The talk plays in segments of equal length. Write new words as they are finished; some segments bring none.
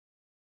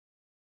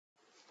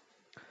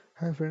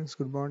Hi friends,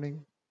 good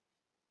morning.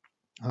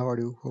 How are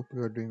you? Hope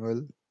you are doing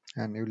well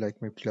and you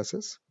like my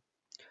classes.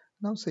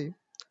 Now see,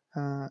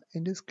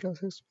 in these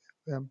classes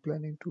I am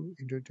planning to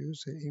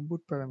introduce a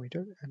input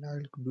parameter and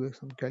I'll do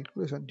some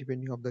calculation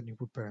depending on the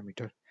input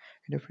parameter.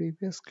 In the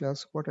previous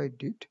class what I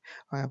did,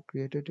 I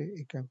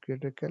can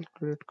create a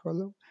calculated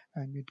column,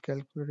 and with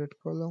calculated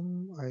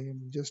column I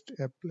am just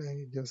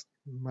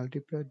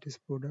multiply this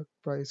product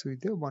price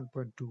with a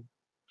 1.2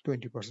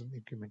 20%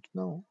 increment.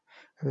 Now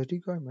I have a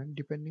requirement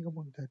depending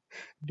upon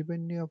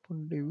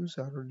the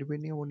user or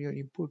depending on your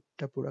input,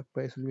 the product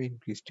price will be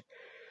increased.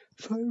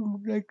 So I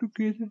would like to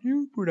create a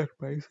new product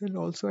price, and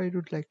also I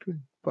would like to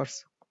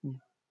pers-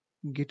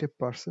 get a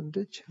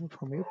percentage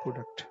from your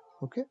product.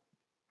 Okay,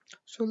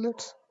 so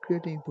let's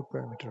create an input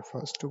parameter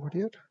first over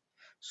here.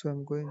 So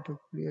I'm going to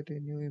create a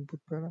new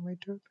input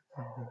parameter.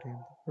 I'm going to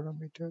input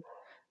parameter,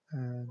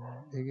 and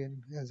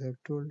again, as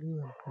I've told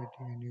you, I'm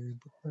creating a new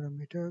input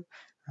parameter,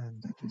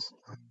 and that is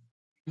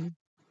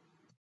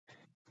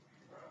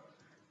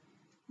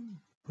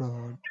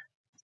product,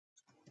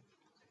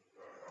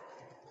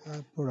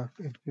 product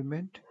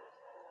increment.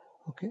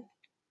 Okay,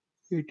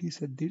 it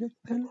is a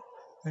directional,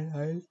 and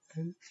I'll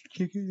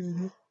check it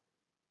as a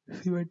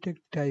semantic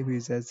type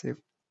is as if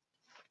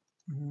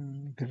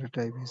data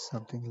type is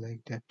something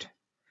like that.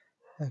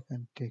 I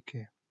can take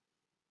a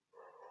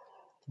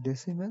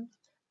decimal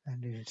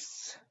and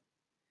it's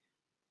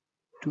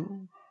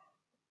 2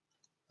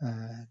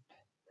 and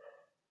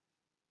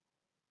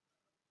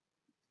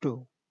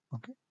 2.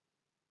 Okay,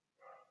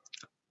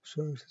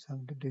 so it's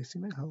something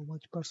decimal, how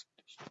much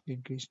percentage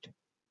increased.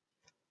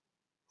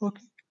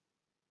 Okay,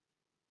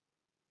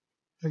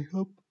 I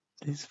hope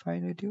this is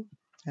fine with you.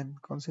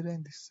 And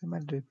considering this is a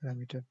mandatory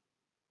parameter.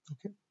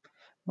 Okay,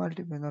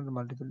 multiple, not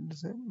multiple, this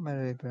is a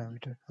mandatory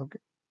parameter. Okay,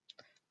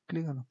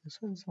 click on OK.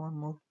 So it's one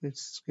more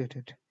it's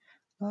created.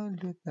 Now I'll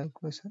do a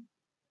calculation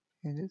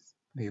in this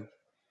view.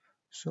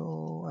 So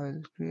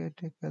I'll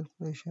create a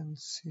calculation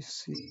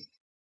CC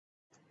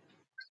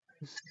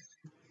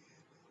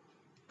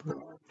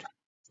product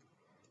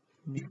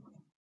new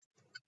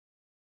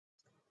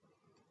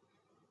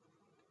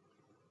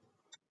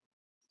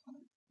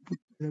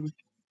parameter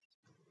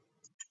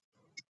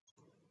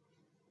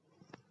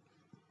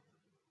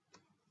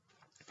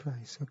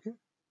price. Okay,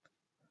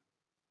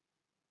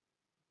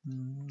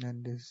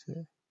 and this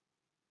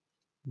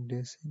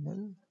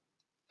decimal,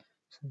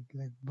 something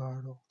like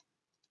borrow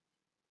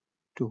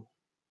 2.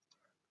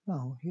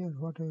 Now here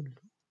what I will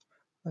do,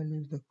 I'll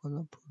use the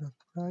column product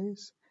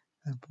price,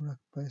 and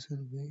product price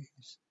will be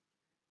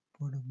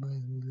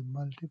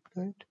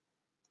multiplied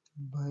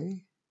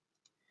by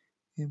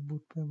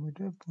input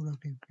parameter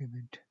product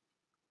increment.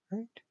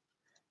 Right?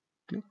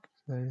 Click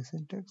the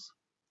syntax.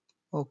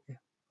 Okay.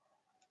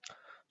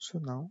 So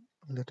now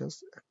let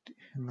us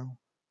now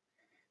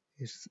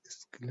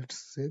let's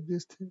save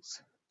these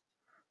things.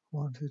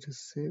 Once it is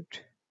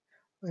saved,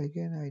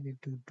 again I need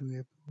to do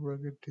a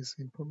propagate this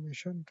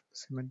information to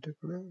semantic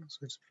layer.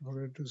 So it's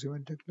propagated to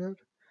semantic layer.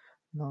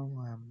 Now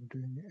I am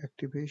doing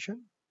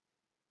activation.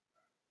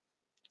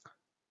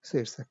 So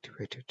it's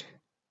activated.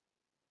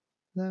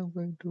 Now I'm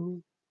going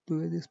to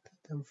do this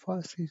the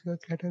first user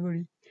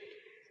category.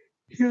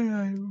 Here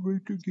I am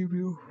going to give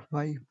you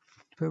my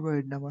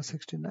favorite number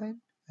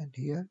 69, and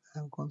here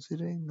I'm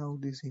considering now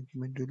this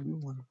increment will be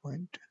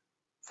 1.4%,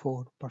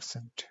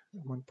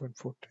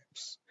 1.4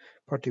 times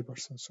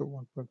 40%. So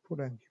 1.4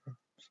 I'm given.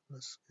 So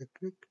let's get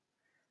click.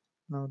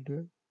 Now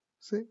do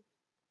say.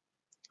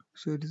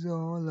 So it is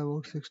all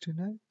about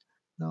 69.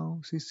 Now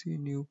CC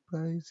new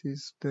price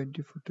is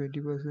 20 for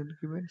 20%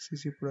 increment.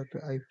 CC product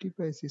IT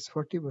price is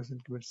 40%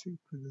 increment. See,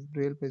 the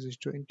real price is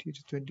 20, it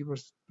is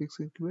 20% fixed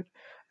increment.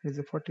 It is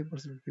a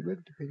 40%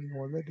 increment. Depending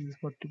on that, it is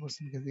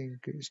 40% getting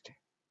increased.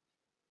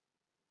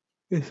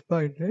 It's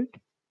fine, right?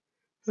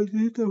 So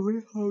this is the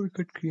way how we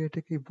could create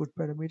an input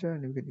parameter,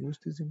 and we can use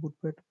this input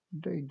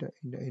parameter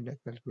in the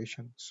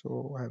calculation.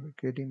 So I am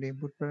creating the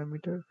input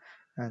parameter,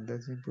 and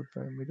this input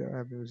parameter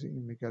I am using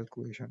in my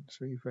calculation.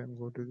 So if I am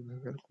go to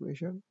the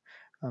calculation,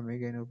 I'm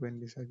again open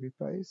this IP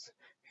price.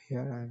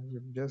 Here I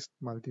am just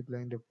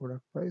multiplying the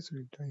product price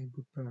with the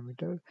input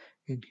parameter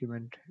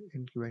increment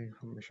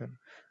information.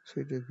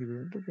 So it is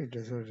given to me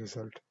as a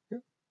result.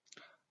 Okay?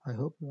 I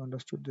hope you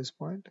understood this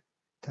point.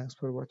 Thanks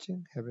for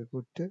watching. Have a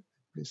good day.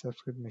 Please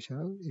subscribe my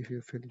channel if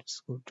you feel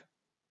it's good.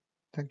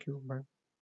 Thank you. Bye.